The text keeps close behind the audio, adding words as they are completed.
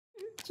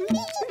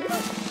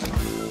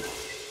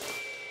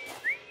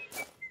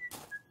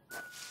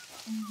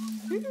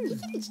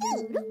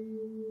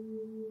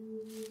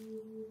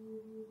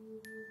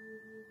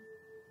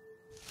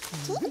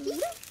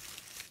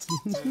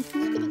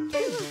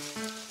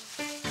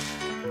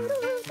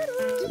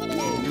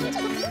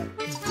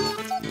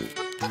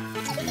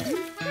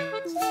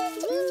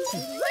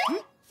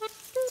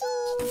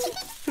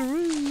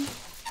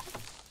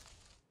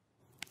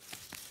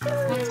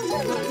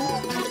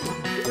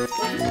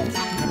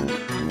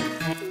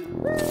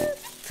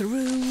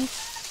Through.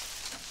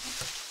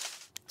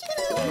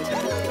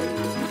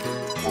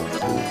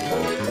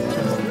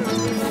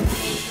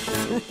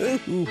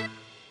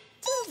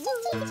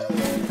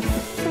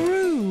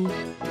 Through.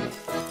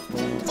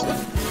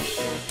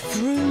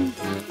 Through.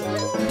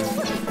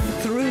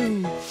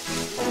 Through.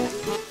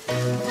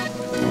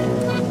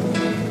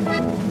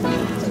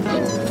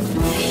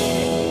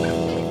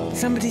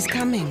 Somebody's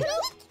coming.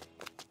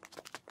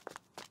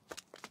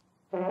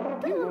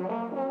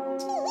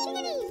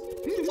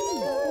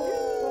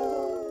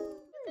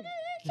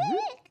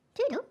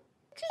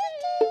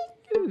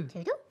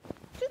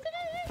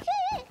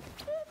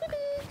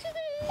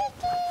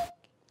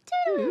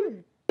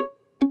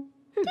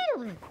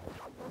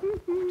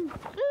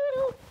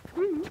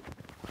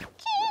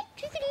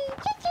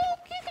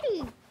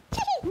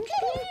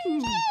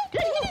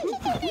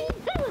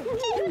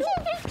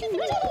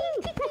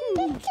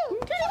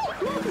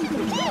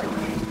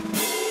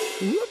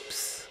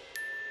 Whoops.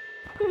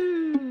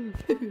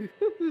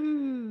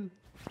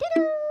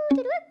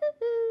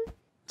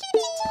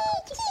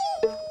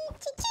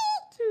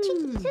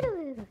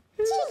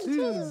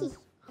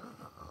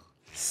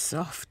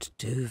 Soft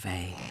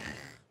duvet.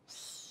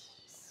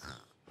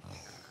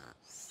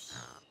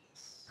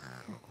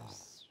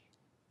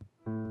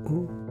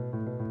 Ooh.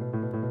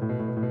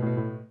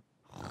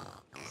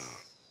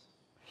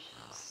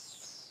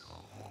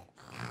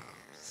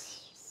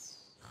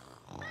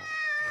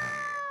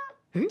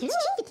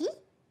 Chickedy?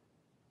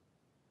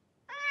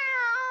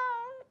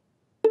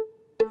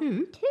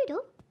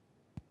 Toodle?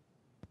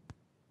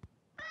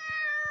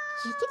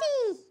 Chickedy?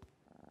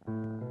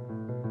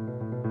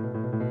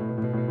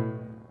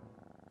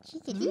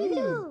 Chickedy?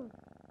 Toodle?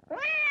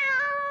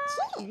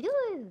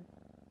 Toodle?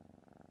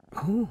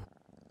 Oh.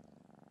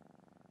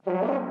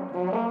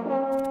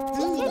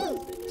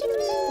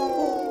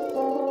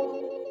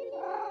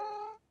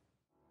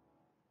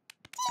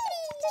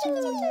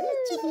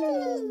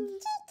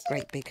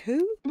 Great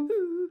BigHoo,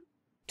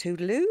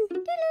 Toodloo,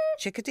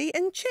 Chickedy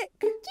and Chick.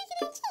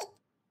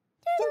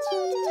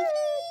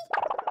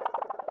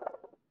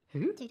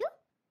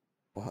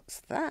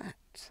 What's that?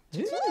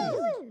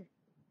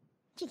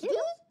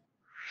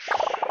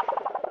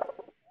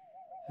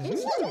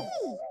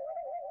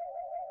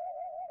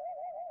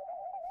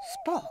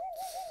 Spots.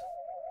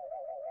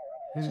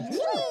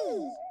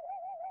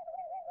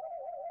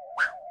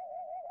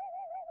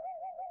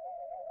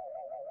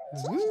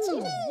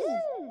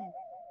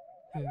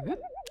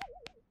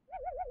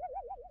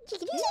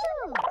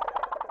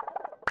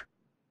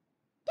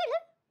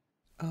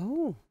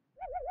 Oh.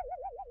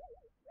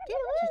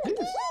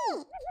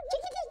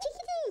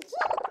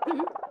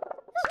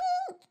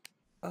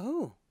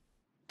 Oh.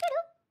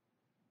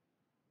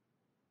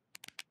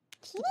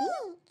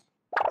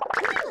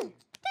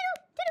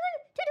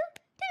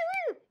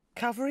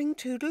 Covering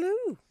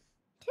Toodloo.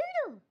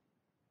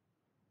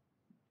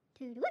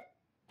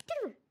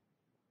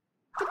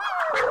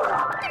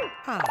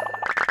 Ah.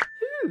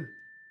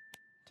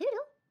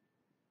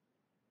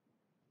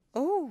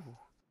 Oh.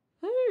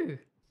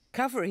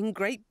 Covering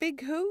Great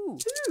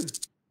BigHoo.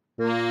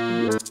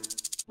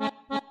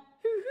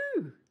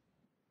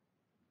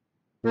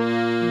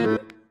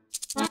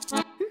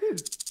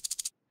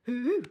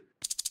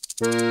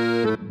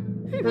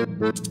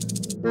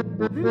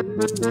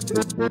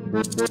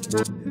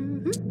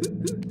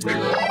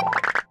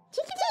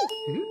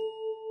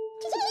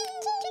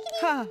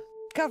 Ha!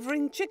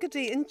 Covering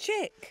Chickedy and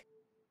Chick.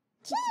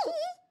 Chickedy,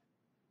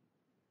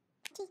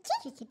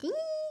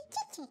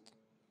 Chick.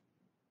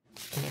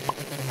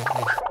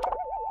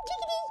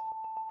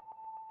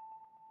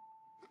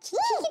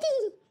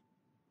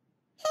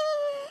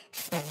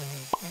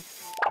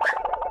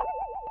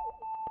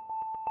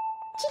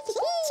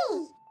 Chickedy.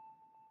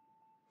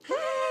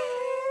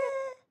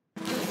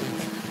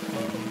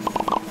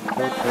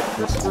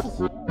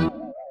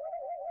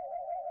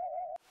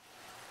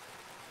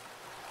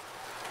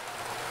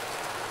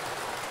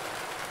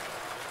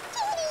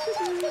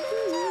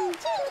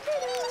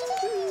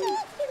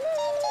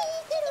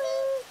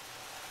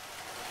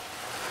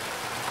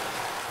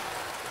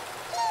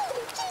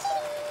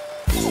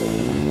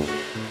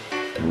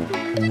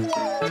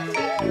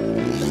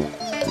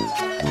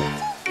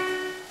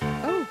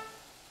 Oh,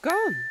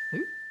 gone.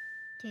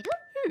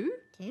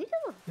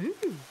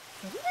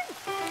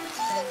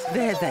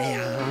 There they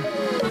are.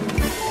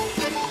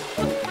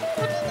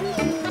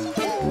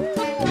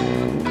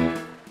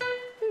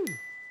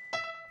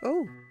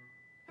 Oh.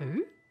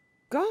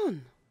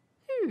 Gone.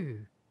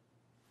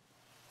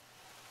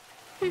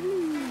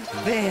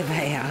 There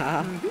they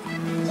are.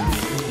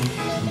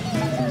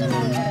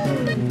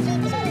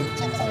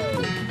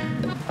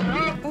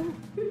 Oh.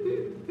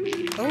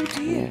 Oh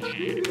dear.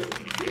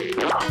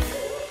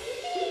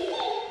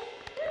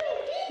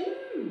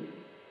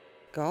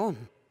 Gone.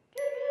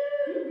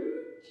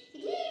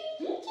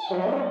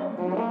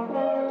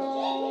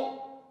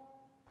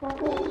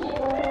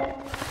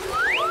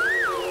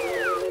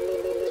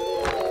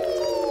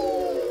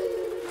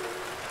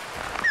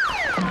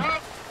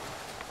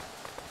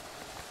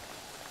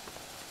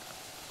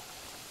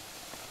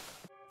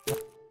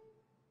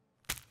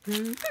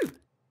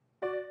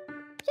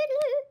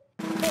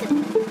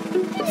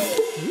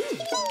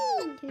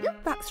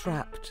 That's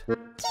wrapped.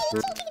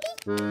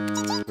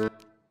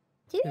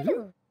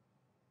 Toodloo.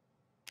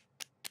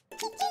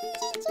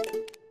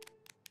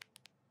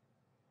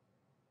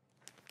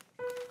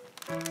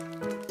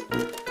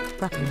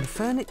 Wrapping the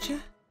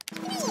furniture.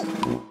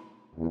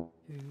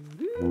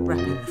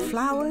 Wrapping the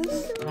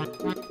flowers.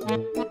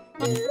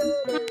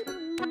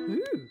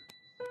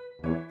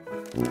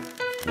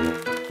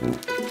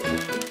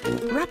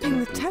 Wrapping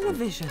the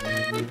television.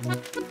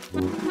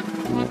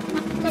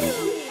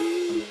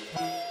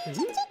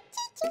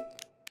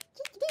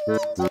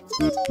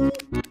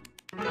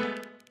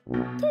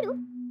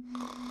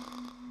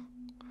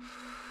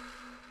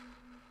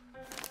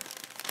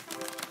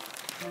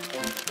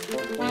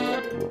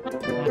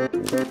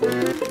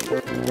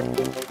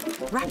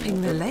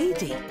 Wrapping the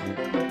lady.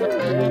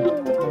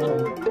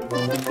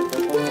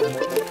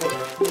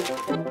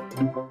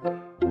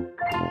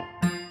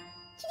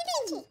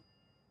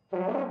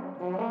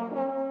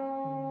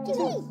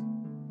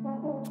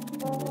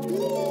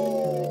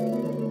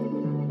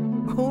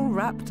 All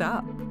wrapped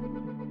up.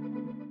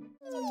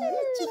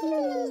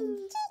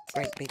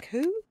 Great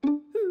BigHoo,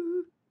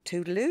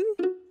 Toodloo,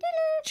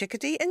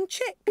 Chickedy and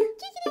Chick.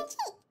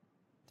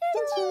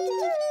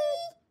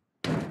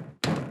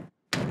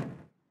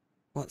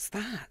 What's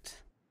that?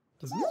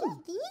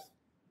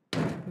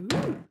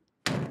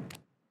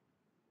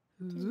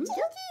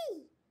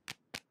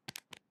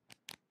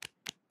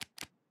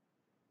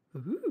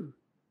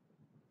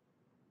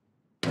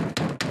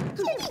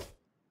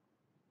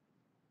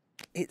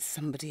 It's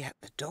somebody at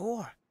the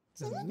door.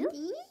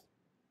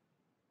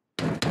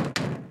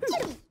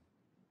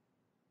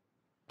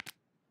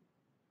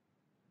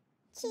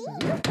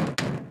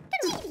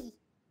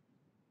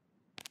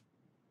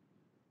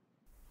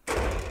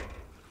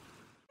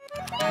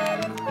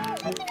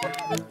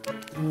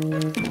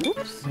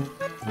 Oops.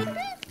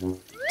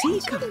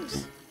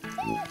 Teacups.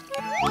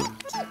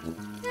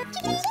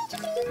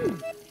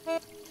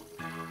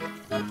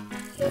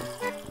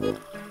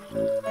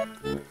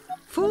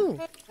 Full.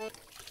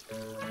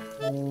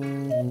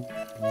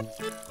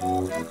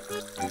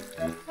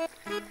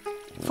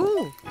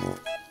 Full.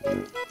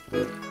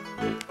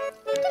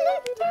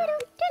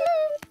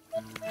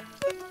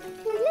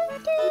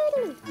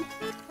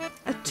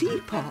 A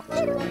teapot.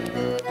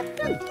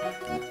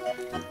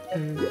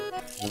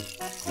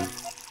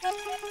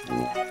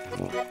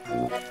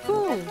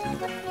 Full.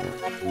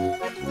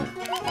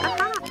 A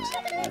hat.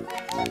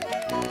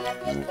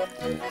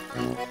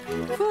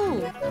 Full.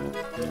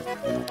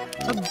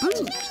 A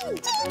boot.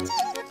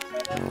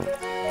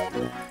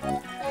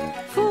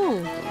 Full.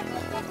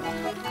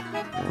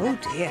 Oh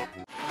dear.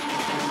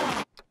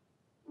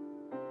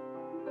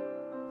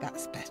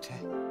 That's better.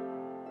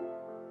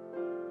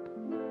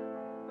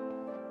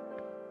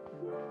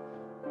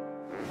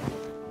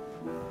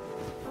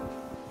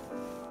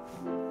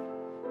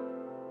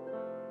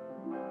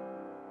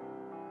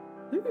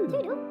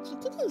 Toodloo,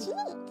 Chickedy and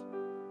Chick.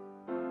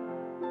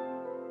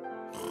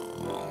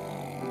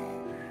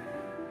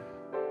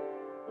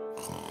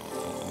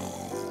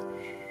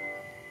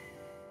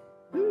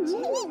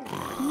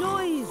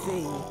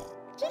 Noisy.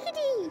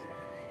 Chickedy.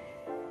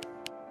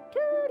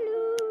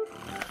 Toodloo.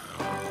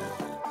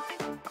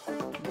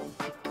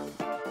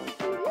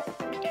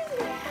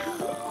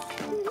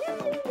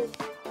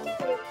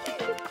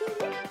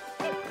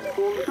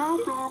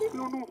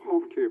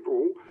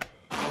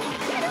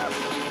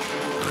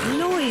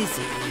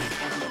 Noisy.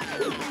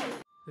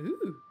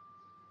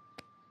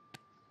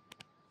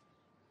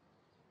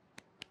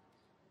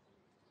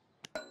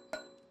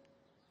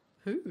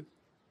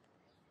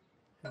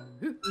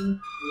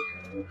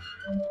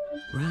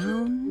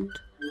 Round.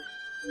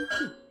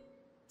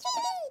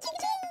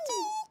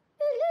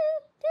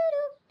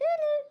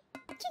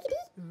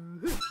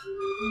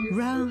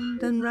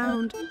 Round and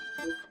round.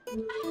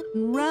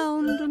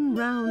 Round and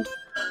round.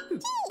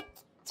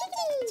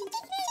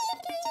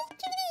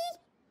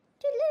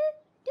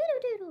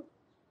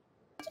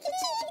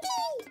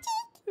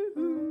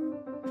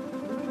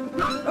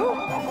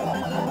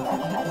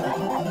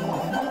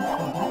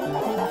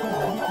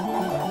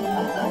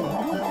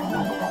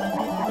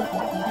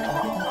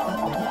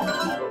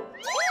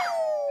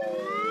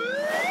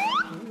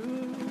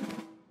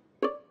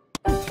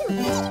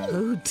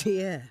 Oh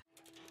dear.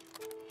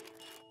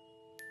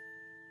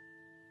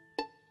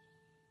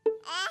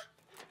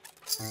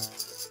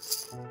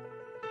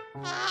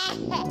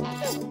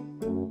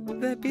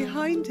 They're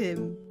behind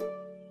him.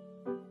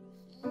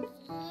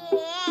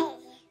 Yeah.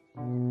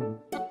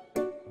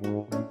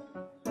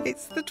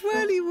 It's the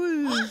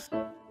Twirlywoos.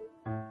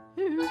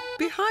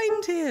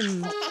 Behind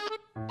him.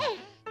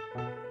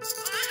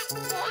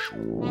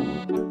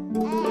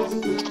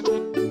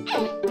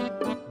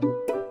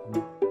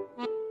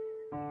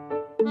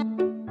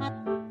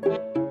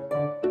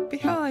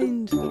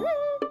 Behind.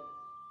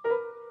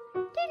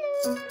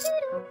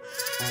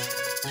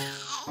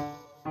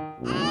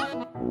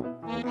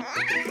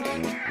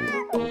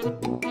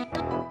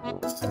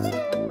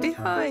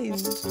 Behind.